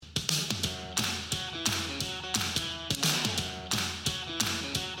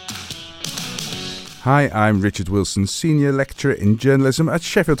Hi, I'm Richard Wilson, Senior Lecturer in Journalism at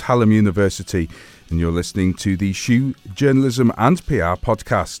Sheffield Hallam University, and you're listening to the SHU Journalism and PR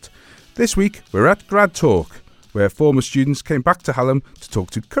podcast. This week, we're at Grad Talk, where former students came back to Hallam to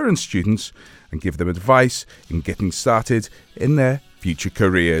talk to current students and give them advice in getting started in their future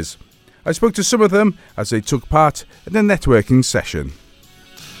careers. I spoke to some of them as they took part in a networking session.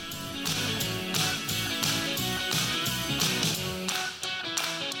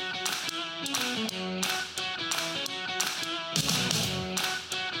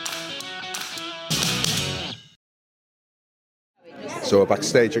 So we're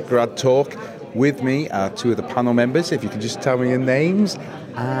backstage at Grad Talk. With me are two of the panel members. If you could just tell me your names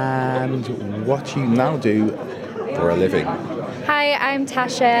and what you now do for a living. Hi, I'm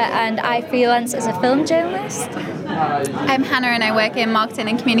Tasha and I freelance as a film journalist. I'm Hannah and I work in marketing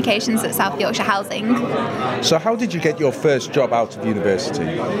and communications at South Yorkshire Housing. So how did you get your first job out of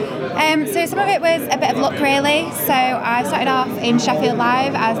university? So some of it was a bit of luck really. So I started off in Sheffield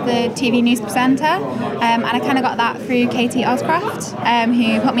Live as the TV news presenter and I kind of got that through Katie Oscraft,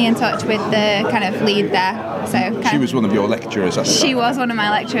 who put me in touch with the kind of lead there. So She was one of your lecturers at the time. She was one of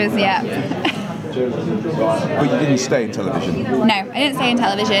my lecturers, yeah. But you didn't stay in television? No, I didn't stay in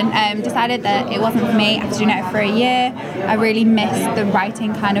television. Decided that it wasn't for me after doing it for a year. I really missed the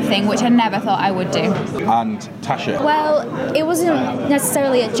writing kind of thing, which I never thought I would do. And Tasha? Well, it wasn't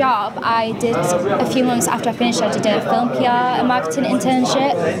necessarily a job. I did, a few months after I finished, I did a film PR and marketing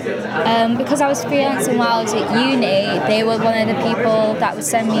internship. Because I was freelancing while I was at uni, they were one of the people that would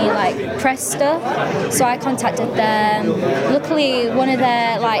send me like press stuff. So I contacted them. Luckily, one of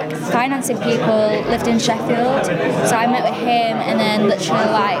their like financing people lived in Sheffield, so I met with him, and then literally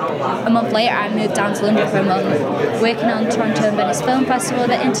like a month later I moved down to London for a month, working on Toronto and Venice Film Festival,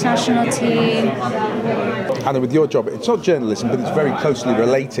 the international team. Hannah, with your job, it's not journalism, but it's very closely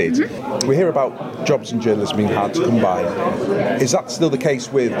related. Mm-hmm. We hear about jobs in journalism being hard to come by. Is that still the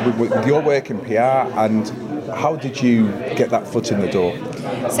case with your work in PR, and how did you get that foot in the door?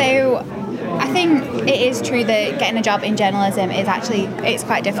 So I think it is true that getting a job in journalism is it's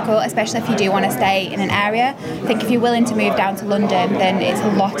quite difficult, especially if you do want to stay in an area. I think if you're willing to move down to London, then it's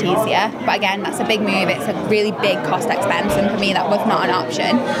a lot easier. But again, that's a big move. It's a really big cost expense, and for me, that was not an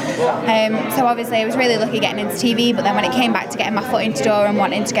option. So obviously, I was really lucky getting into TV. But then when it came back to getting my foot into the door and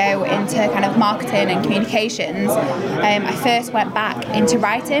wanting to go into kind of marketing and communications, I first went back into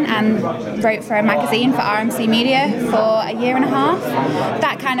writing and wrote for a magazine for RMC Media for a year and a half.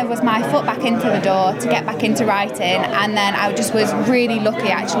 That kind of was my foot back into the door to get back into writing, and then I just was really lucky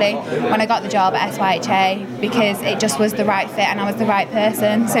actually when I got the job at SYHA, because it just was the right fit and I was the right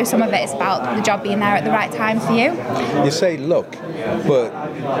person. So some of it is about the job being there at the right time for you. You say luck, but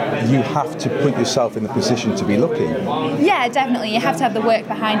you have to put yourself in the position to be lucky. Yeah, definitely. You have to have the work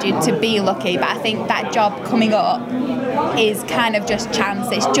behind you to be lucky, but I think that job coming up is kind of just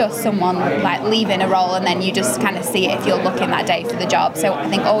chance. It's just someone like leaving a role and then you just kind of see it if you're looking that day for the job. So I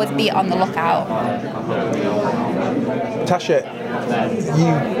think always be on the lookout. Tasha,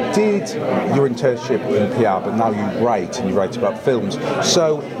 you did your internship in PR, but now you write, and you write about films.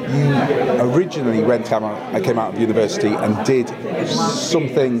 So you originally came out of university and did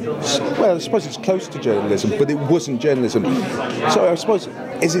something, well, I suppose it's close to journalism, but it wasn't journalism. So I suppose,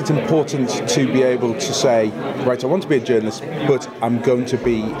 is it important to be able to say, right, I want to be a journalist, but I'm going to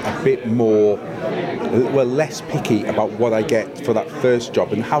be a bit more, less picky about what I get for that first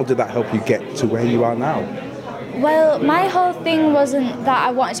job, and how did that help you get to where you are now? Well, my whole thing wasn't that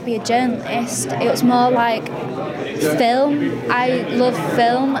I wanted to be a journalist. It was more like film. I love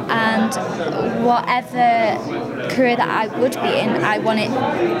film, and whatever career that I would be in, I want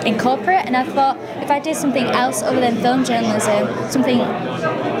it in corporate. And I thought if I did something else other than film journalism, something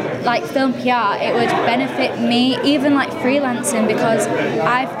like film PR, it would benefit me, even like freelancing, because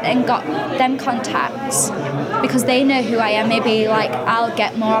I've then got them contacts because they know who I am. Maybe like I'll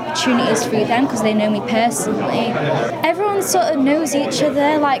get more opportunities through them because they know me personally. Everyone sort of knows each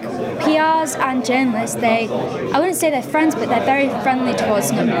other, like PRs and journalists, I wouldn't say they're friends, but they're very friendly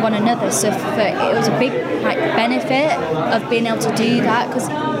towards one another. So it was a big like benefit of being able to do that, because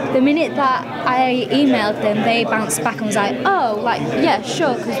the minute that I emailed them, they bounced back and was like, oh, like, yeah,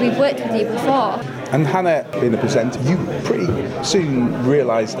 sure, because we've worked with you before. And Hannah, being a presenter, you pretty soon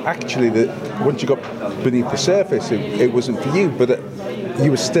realised actually that once you got beneath the surface, it wasn't for you, but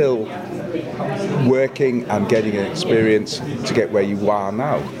you were still working and getting an experience to get where you are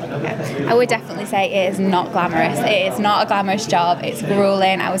now? I would definitely say it is not glamorous. It is not a glamorous job. It's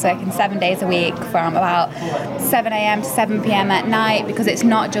grueling. I was working 7 days a week from about 7 a.m. to 7 p.m. at night, because it's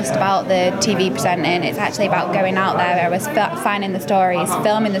not just about the TV presenting, it's actually about going out there. I was finding the stories,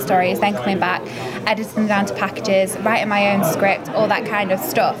 filming the stories, then coming back, editing them down to packages, writing my own script, all that kind of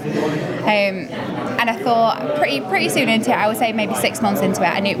stuff. And I thought pretty soon into it, I would say maybe 6 months into it,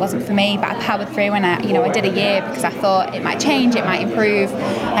 I knew it wasn't for me, but I powered through, and I did a year because I thought it might change, it might improve,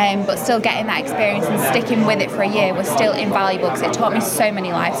 but still getting that experience and sticking with it for a year was still invaluable, because it taught me so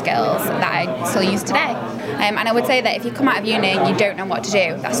many life skills that I still use today. And I would say that if you come out of uni and you don't know what to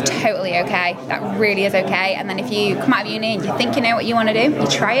do, that's totally okay. That really is okay. And then if you come out of uni and you think you know what you want to do, you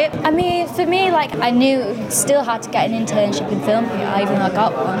try it. I mean, for me, like, I knew still had to get an internship in film PR, even though I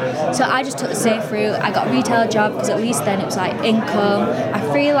got one. So I just took the safe route. I got a retail job, because at least then it was like income. I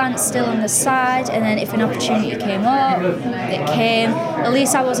freelanced still on the side, and then if an opportunity came up, it came. At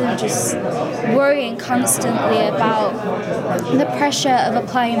least I wasn't just worrying constantly about the pressure of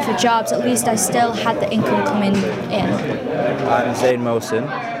applying for jobs. At least I still had the income coming in. I'm Zayn Mohsin.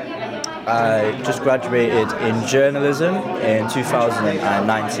 I just graduated in journalism in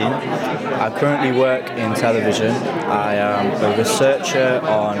 2019. I currently work in television. I am a researcher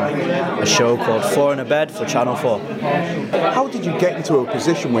on a show called Four in a Bed for Channel 4. How did you get into a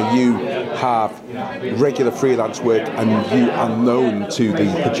position where you have regular freelance work and you are known to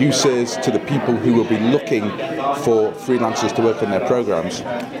the producers, to the people who will be looking for freelancers to work on their programs?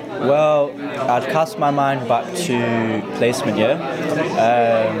 Well, I'd cast my mind back to placement year.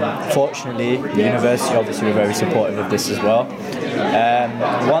 Fortunately, the university obviously were very supportive of this as well.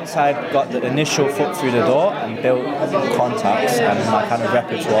 Once I got the initial foot through the door and built contacts and my kind of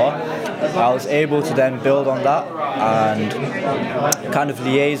repertoire, I was able to then build on that and kind of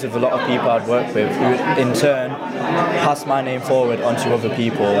liaise with a lot of people I'd worked with, who in turn passed my name forward onto other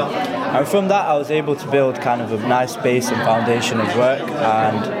people. And from that I was able to build kind of a nice base and foundation of work.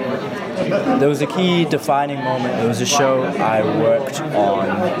 And there was a key defining moment. There was a show I worked on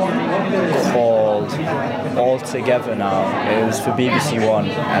called All Together Now. It was for BBC One.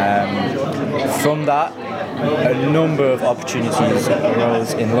 From that, a number of opportunities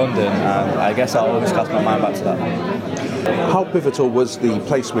arose in London, and I guess I'll always cast my mind back to that. How pivotal was the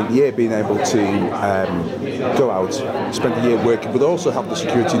placement year, being able to go out, spend a year working, but also have the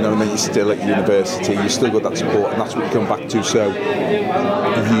security knowing that you're still at university, you still got that support, and that's what you come back to? So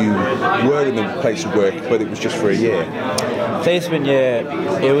you were in a place of work, but it was just for a year. Placement year,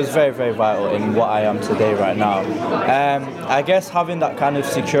 it was very, very vital in what I am today right now. I guess having that kind of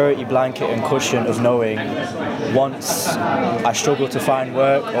security blanket and cushion of knowing once I struggle to find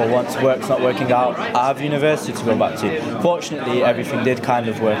work, or once work's not working out, I have university to go back to. Fortunately, everything did kind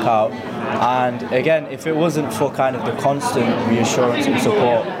of work out. And again, if it wasn't for kind of the constant reassurance and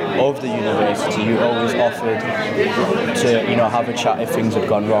support of the university, who always offered to, have a chat if things had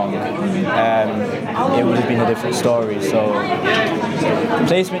gone wrong, it would have been a different story. So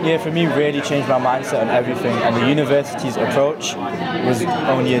placement year for me really changed my mindset on everything, and the university's approach was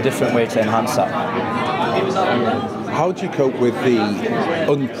only a different way to enhance that. How do you cope with the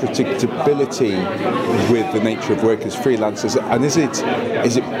unpredictability with the nature of work as freelancers? And is it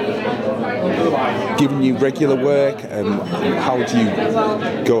giving you regular work, and how do you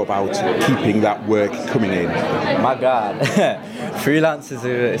go about keeping that work coming in? My God, freelance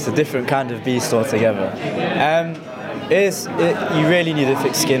it's a different kind of beast altogether. You really need a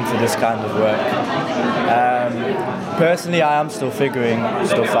thick skin for this kind of work. Personally, I am still figuring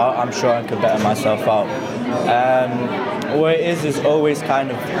stuff out. I'm sure I could better myself out. What it is always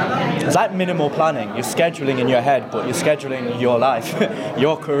kind of, it's like minimal planning. You're scheduling in your head, but you're scheduling your life,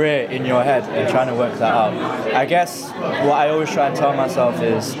 your career in your head, and trying to work that out. I guess what I always try and tell myself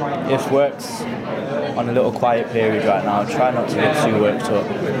is, if work's on a little quiet period right now, try not to get too worked up.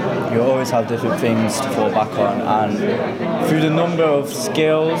 You always have different things to fall back on, and through the number of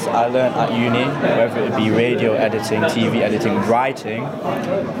skills I learned at uni, whether it be radio editing, TV editing, writing,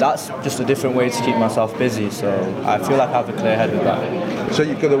 that's just a different way to keep myself busy. So I feel like I have a clear head with that. So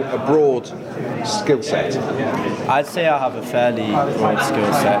you've got a broad skill set? I'd say I have a fairly broad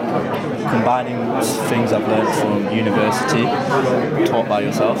skill set, combining things I've learned from university, taught by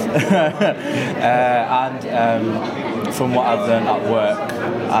yourself, and from what I've learned at work.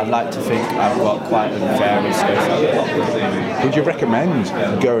 I'd like to think I've got quite a varied skill set. Would you recommend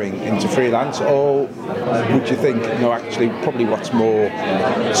going into freelance, or would you think, no, actually probably what's more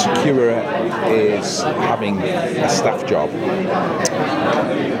secure is having a staff job?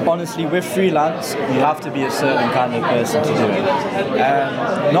 honestly, with freelance, you have to be a certain kind of person to do it.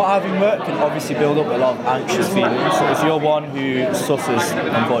 Not having work can obviously build up a lot of anxious feelings. So if you're one who suffers,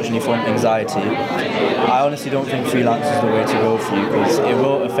 unfortunately, from anxiety, I honestly don't think freelance is the way to go for you, because it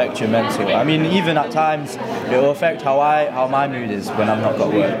will affect your mental. I mean, even at times, it will affect how my mood is when I've not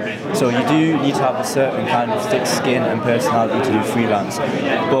got work. So you do need to have a certain kind of thick skin and personality to do freelance.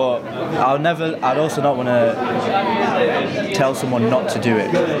 But I'd also not want to tell someone not to do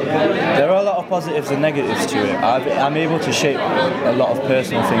it. There are a lot of positives and negatives to it. I'm able to shape a lot of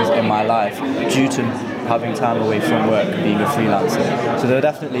personal things in my life due to having time away from work, being a freelancer. So there are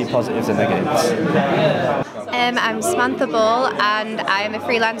definitely positives and negatives. I'm Samantha Ball, and I am a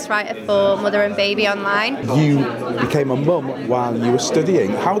freelance writer for Mother and Baby Online. You became a mum while you were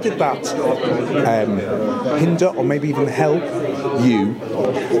studying. How did that hinder or maybe even help you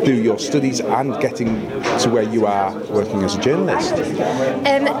do your studies and getting to where you are working as a journalist?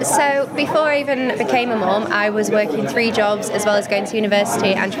 So before I even became a mum, I was working 3 jobs as well as going to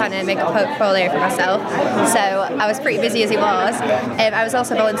university and trying to make a portfolio for myself. So I was pretty busy as it was. I was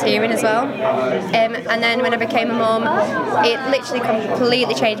also volunteering as well. And then when I became a mum, it literally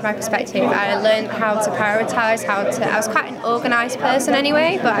completely changed my perspective. I learned how to prioritise, I was quite an organised person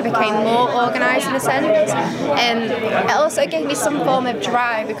anyway, but I became more organised in a sense. It also gave me some form of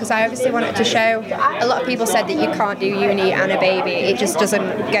drive, because I obviously wanted to show. A lot of people said that you can't do uni and a baby, it just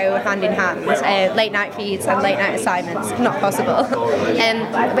doesn't go hand in hand. Late night feeds and late night assignments, not possible.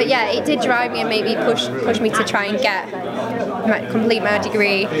 But yeah, it did drive me and maybe push me to try and complete my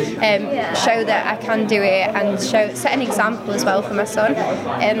degree, show that I can do it, and set an example as well for my son.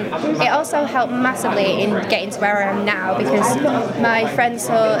 It also helped massively in getting to where I am now, because my friends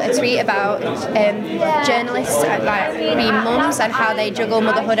saw a tweet about journalists like being mums and how they juggle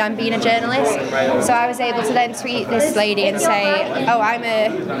motherhood and being a journalist. So I was able to then tweet this lady and say, oh, I'm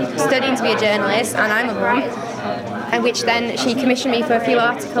studying to be a journalist and I'm a mum. And which then she commissioned me for a few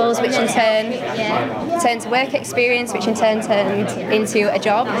articles, which in turn turned to work experience, which in turn turned into a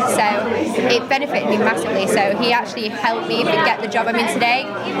job. So it benefited me massively. So he actually helped me get the job I'm in today.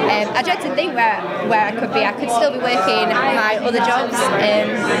 I dread to think where I could be. I could still be working my other jobs.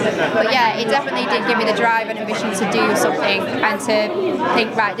 But yeah, it definitely did give me the drive and ambition to do something and to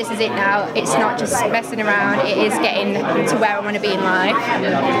think, right, this is it now. It's not just messing around, it is getting to where I want to be in life.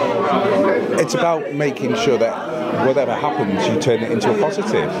 It's about making sure that whatever happens, you turn it into a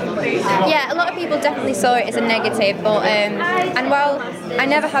positive. Yeah, a lot of people definitely saw it as a negative, but and while I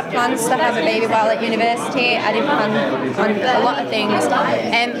never had plans to have a baby while at university, I didn't plan on a lot of things.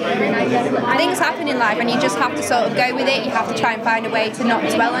 Things happen in life, and you just have to sort of go with it. You have to try and find a way to not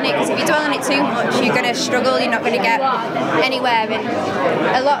dwell on it, because if you dwell on it too much, you're going to struggle. You're not going to get anywhere.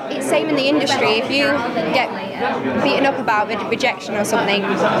 And it's same in the industry. If you get beaten up about rejection or something,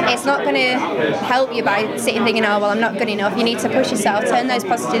 it's not going to help you by sitting thinking, oh well, I'm not good enough. You need to push yourself, turn those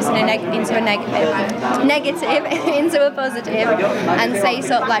positives into a negative into a positive, and say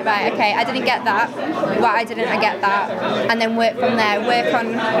sort of like, right, okay, I didn't get that, why didn't I get that, and then work from there. Work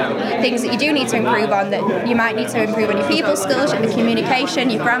on things that you do need to improve on, that you might need to improve on your people skills, your communication,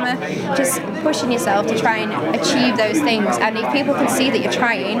 your grammar, just pushing yourself to try and achieve those things. And if people can see that you're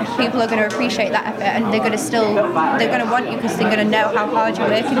trying, people are going to appreciate that effort, and they're going to want you, because they're going to know how hard you're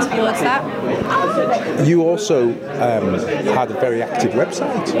working towards that. You also had a very active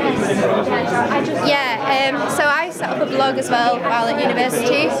website. Yeah, so I set up a blog as well while at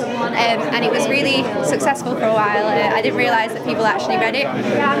university, and it was really successful for a while. I didn't realise that people actually read it,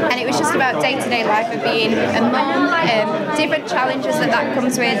 and it was just about day-to-day life of being a mum, different challenges that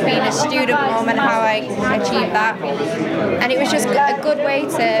comes with being a student mum and how I achieved that. And it was just a good way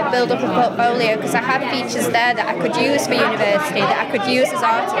to build up a portfolio, because I had features there that I could use for university, that I could use as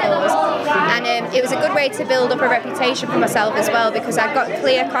articles, and it was a good way to build up a reputation for myself as well, because I'd got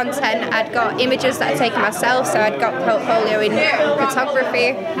clear content, I'd got images that I'd taken myself, so I'd got portfolio in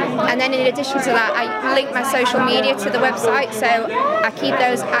photography, and then in addition to that I linked my social media to the website, so I keep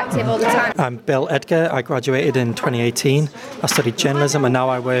those active all the time. I'm Bill Edgar. I graduated in 2018. I studied journalism, and now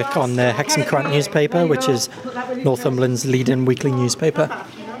I work on the Hexham Courant newspaper, which is Northumberland's leading weekly newspaper.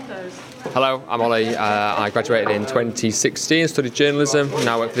 Hello, I'm Ollie. I graduated in 2016, studied journalism,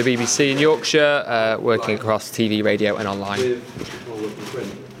 now work for the BBC in Yorkshire, working across TV, radio and online.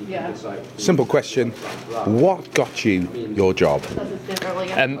 Simple question, what got you your job?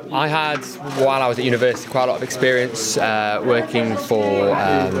 I had, while I was at university, quite a lot of experience working for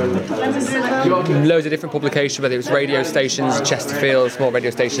loads of different publications, whether it was radio stations, Chesterfield, small radio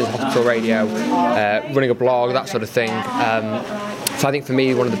stations, hospital radio, running a blog, that sort of thing. So I think for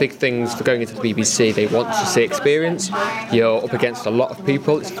me, one of the big things for going into the BBC, they want to see experience. You're up against a lot of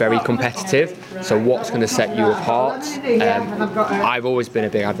people. It's very competitive. So what's going to set you apart? I've always been a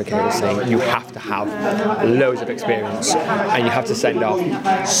big advocate of saying you have to have loads of experience, and you have to send off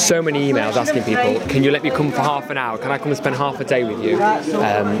so many emails asking people, can you let me come for half an hour? Can I come and spend half a day with you?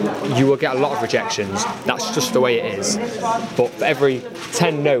 You will get a lot of rejections. That's just the way it is. But for every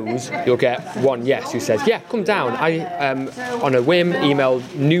 10 no's, you'll get one yes who says, yeah, come down. I, on a whim, emailed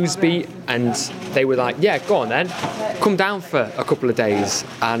Newsbeat, and they were like, yeah, go on then. Come down for a couple of days.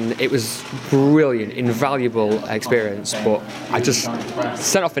 And it was brilliant, invaluable experience. But I just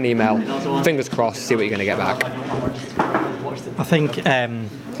sent off an email, fingers crossed, see what you're going to get back. I think,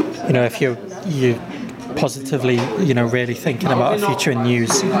 if you positively, really thinking about a future in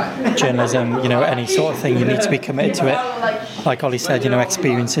news journalism, any sort of thing, you need to be committed to it. Like Ollie said,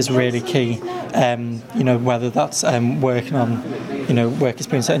 experience is really key. Whether that's working on, work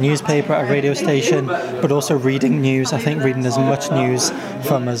experience at a newspaper, at a radio station, but also reading news. I think reading as much news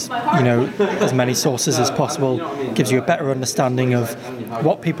from as many sources as possible gives you a better understanding of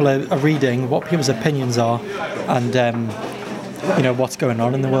what people are reading, what people's opinions are, and what's going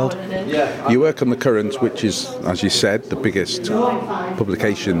on in the world. You work on The Current, which is, as you said, the biggest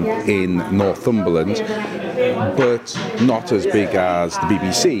publication in Northumberland, but not as big as the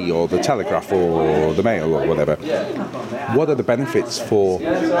BBC or the Telegraph or the Mail or whatever. What are the benefits for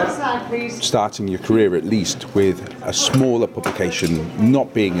starting your career, at least, with a smaller publication,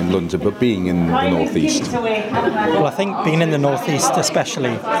 not being in London, but being in the North East? Well, I think being in the North East,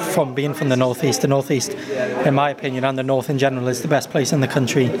 especially from the North East, in my opinion, and the North in general, is the best place in the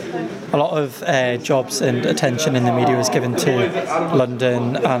country. A lot of jobs and attention in the media is given to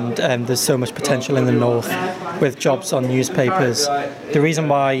London, and there's so much potential in the North with jobs on newspapers. The reason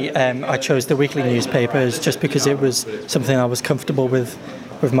why I chose the weekly newspaper is just because it was something I was comfortable with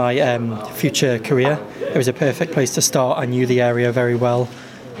my future career. It was a perfect place to start. I knew the area very well,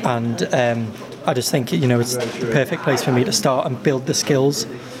 and I just think it's the perfect place for me to start and build the skills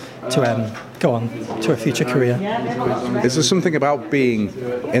to go on to a future career. Is there something about being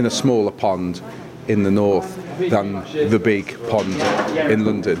in a smaller pond in the north than the big pond in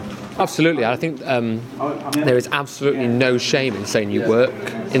London? Absolutely. I think there is absolutely no shame in saying you work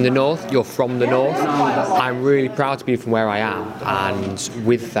in the north, you're from the north. I'm really proud to be from where I am, and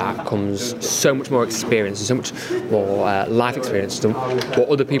with that comes so much more experience and so much more life experience than what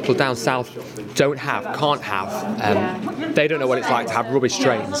other people down south don't have, can't have. They don't know what it's like to have rubbish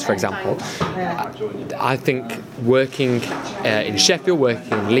trains, for example. I think working in Sheffield,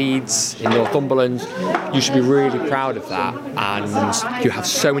 working in Leeds, in Northumberland, you should be really proud of that, and you have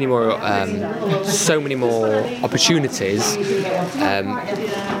so many more opportunities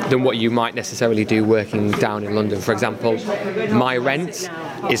than what you might necessarily do working down in London. For example, my rent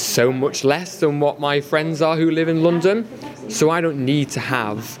is so much less than what my friends are who live in London, so I don't need to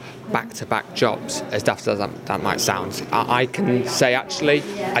have back-to-back jobs, as daft as that might sound. I can say, actually,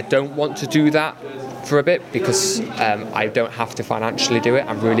 I don't want to do that for a bit because I don't have to financially do it.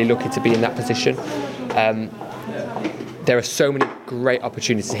 I'm really lucky to be in that position. There are so many great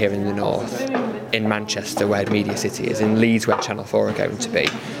opportunities here in the north, in Manchester where Media City is, in Leeds where Channel 4 are going to be.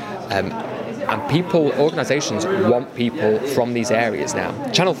 And organisations want people from these areas now.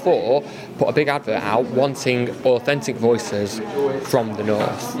 Channel 4 put a big advert out wanting authentic voices from the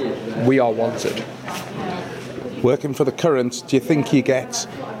north. We are wanted. Working for The Current, do you think you get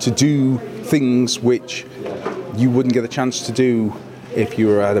to do things which you wouldn't get a chance to do if you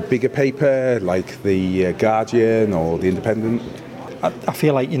were at a bigger paper like The Guardian or The Independent? I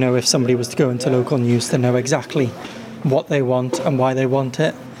feel like, if somebody was to go into local news, they know exactly what they want and why they want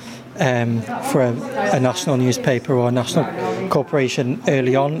it. For a national newspaper or a national corporation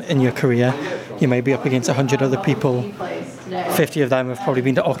early on in your career, you may be up against 100 other people. 50 of them have probably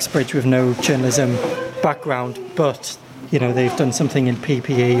been to Oxbridge with no journalism background, but they've done something in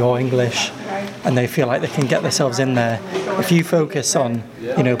PPE or English, and they feel like they can get themselves in there. If you focus on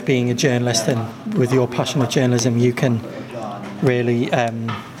being a journalist and with your passion of journalism, you can really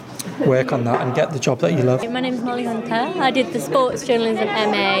work on that and get the job that you love. My name is Molly Hunter. I did the sports journalism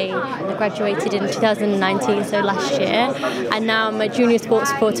MA. I graduated in 2019, so last year, and now I'm a junior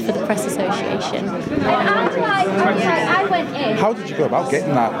sports reporter for the Press Association. How did you go about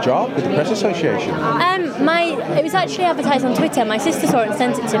getting that job with the Press Association? It was actually advertised on Twitter. My sister saw it and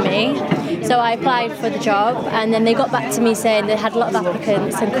sent it to me. So I applied for the job, and then they got back to me saying they had a lot of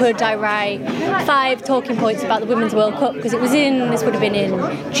applicants and could I write 5 talking points about the Women's World Cup, because this would have been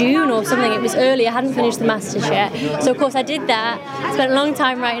in June or something. It was early. I hadn't finished the Masters yet. So of course I did that. Spent a long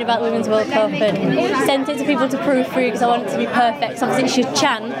time writing about the Women's World Cup and sent it to people to proofread because I wanted it to be perfect. So obviously it's your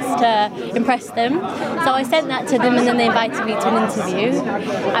chance to impress them. So I sent that to them, and then they invited me to an interview.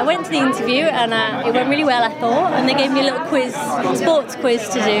 I went to the interview, and it went really well, I thought, and they gave me a little sports quiz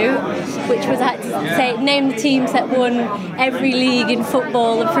to do, which was I had to name the teams that won every league in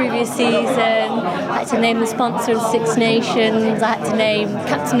football the previous season. I had to name the sponsor of Six Nations. I had to name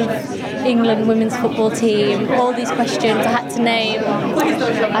captain of England women's football team. All these questions I had to name.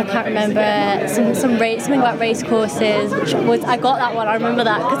 I can't remember something about race courses, which was I got that one. I remember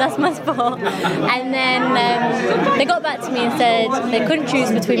that because that's my sport. And then they got back to me and said they couldn't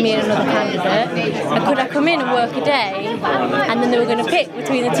choose between me and another candidate. And could I come in and work a day? And then they were going to pick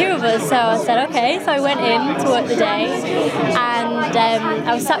between the two of us. So I said okay. So I went in to work the day, and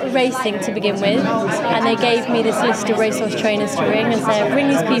I was sat with racing to begin with, and they gave me this list of racehorse trainers to ring and said ring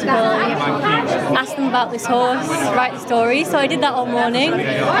these people, ask them about this horse, write the story. So I did that all morning,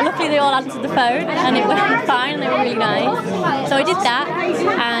 and luckily they all answered the phone, and it went fine. They were really nice. So I did that,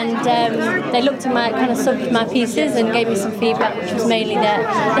 and they looked at my subbed my pieces and gave me some feedback, which was mainly that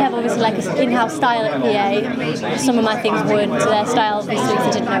they have obviously like an in-house style at PA. Some of my things weren't to their style, obviously, because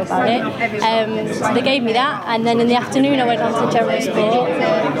I didn't know about it. So they gave me that, and then in the afternoon I went on to general sport,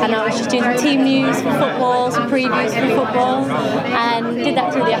 and I was just doing team news for football, some previews for football, and did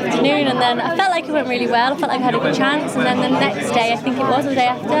that through the afternoon. And then I felt like it went really well. I felt like I had a good chance, and then the next day, I think it was the day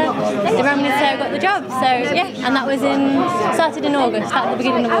after, they rang me to say I got the job. So yeah, and that was started in August, at the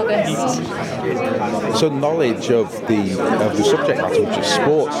beginning of August. So knowledge of the subject matter, which is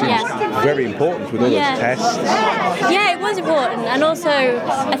sports, seems very important with all those tests. Yeah, it was important, and also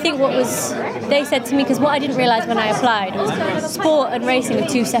I think they said to me, because what I didn't realise when I applied was sport and racing are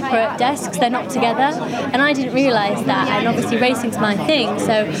 2 separate desks, they're not together, and I didn't realise that, and obviously racing's my thing,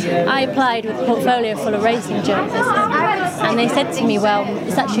 so I applied with a portfolio full of racing journalism, and they said to me, well,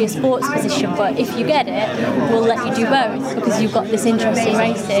 it's actually a sports position, but if you get it, we'll let you do both, because you've got this interest in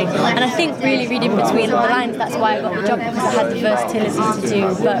racing. And I think really reading between the lines, that's why I got the job, because I had the versatility to do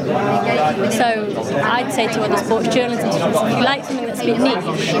both. So I'd say to other sports journalism students, if you like something that's a bit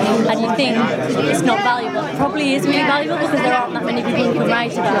niche and you think it's not valuable, it probably is really valuable, because there aren't that many people who can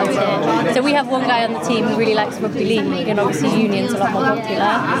write about it. So we have one guy on the team who really likes rugby league, and obviously Union's a lot more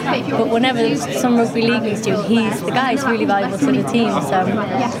popular, but whenever some rugby league needs to, the guy is really valuable to the team.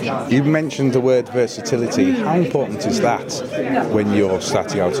 So you mentioned the word versatility. How important is that when you're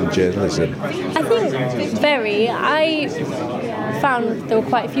starting out in journalism? I think very. I found there were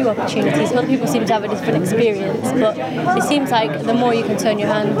quite a few opportunities. Other people seem to have a different experience, but it seems like the more you can turn your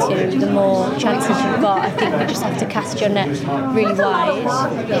hand to, the more chances you've got. I think you just have to cast your net really wide,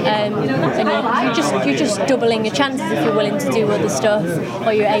 and you're just doubling your chances if you're willing to do other stuff,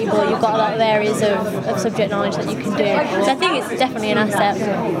 or you've got a lot of areas of subject knowledge that you can do. So I think it's definitely an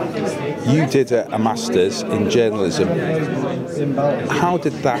asset. You did a Masters in journalism. How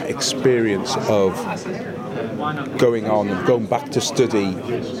did that experience of going back to study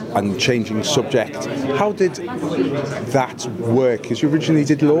and changing subject, how did that work? Because you originally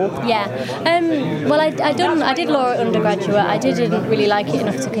did law? Yeah. Well, I did law at undergraduate. I didn't really like it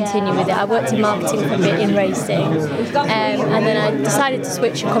enough to continue with it. I worked in marketing for a bit in racing, and then I decided to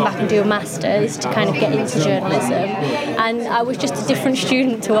switch and come back and do a Masters to kind of get into journalism. And I was just a different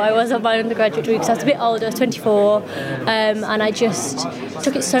student to what I was on my undergraduate degree, because I was a bit older, I was 24, and I just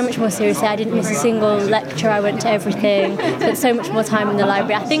took it so much more seriously. I didn't miss a single lecture. I went to everything, spent so much more time in the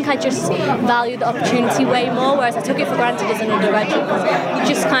library. I think I just valued the opportunity way more, whereas I took it for granted as an undergraduate.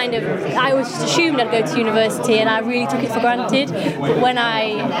 I always just assumed I'd go to university, and I really took it for granted. But when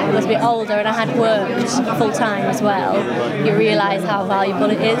I was a bit older and I had worked full time as well, you realise how valuable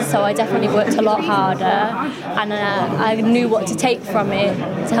it is. So I definitely worked a lot harder, and I knew what to take from it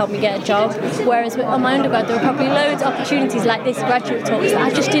to help me get a job. Whereas on my undergrad, there were probably loads of opportunities like this graduate talks that I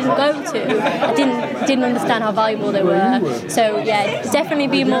just didn't go to. I didn't understand how valuable they were. So yeah, definitely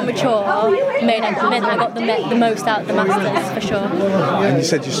being more mature meant I got the most out of the Masters, for sure. And you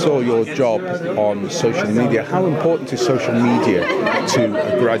said you saw your job on social media. How important is social media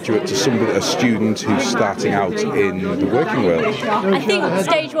to a graduate, to a student who's starting out in the working world? I think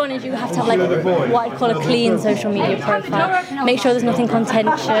stage one is you have to have like what I'd call a clean social media profile. Make sure there's nothing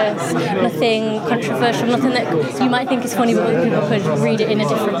contentious, nothing controversial, nothing that you might think is funny but other people could read read it in a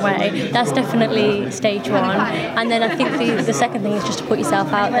different way. That's definitely stage one. And then I think the second thing is just to put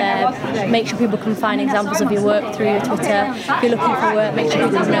yourself out there, make sure people can find examples of your work through your Twitter. If you're looking for work, make sure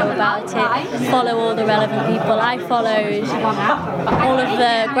people know about it. Follow all the relevant people. I followed all of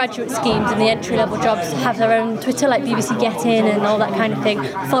the graduate schemes and the entry-level jobs have their own Twitter, like BBC Get In and all that kind of thing.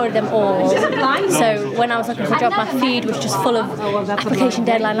 Followed them all. So when I was looking for a job, my feed was just full of application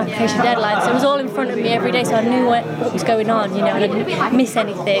deadline. So it was all in front of me every day, so I knew what was going on, and I didn't miss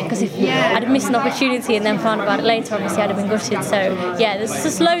anything, because if I'd missed an opportunity and then found about it later, obviously I'd have been gutted. So yeah, there's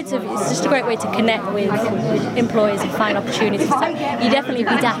just loads of, it's just a great way to connect with employers and find opportunities. So you'd definitely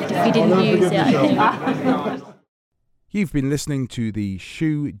be daft if you didn't use it, I think. You've been listening to the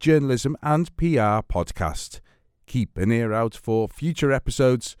SHU Journalism and PR podcast. Keep an ear out for future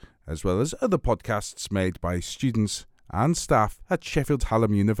episodes, as well as other podcasts made by students and staff at Sheffield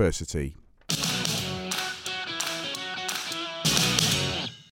Hallam University.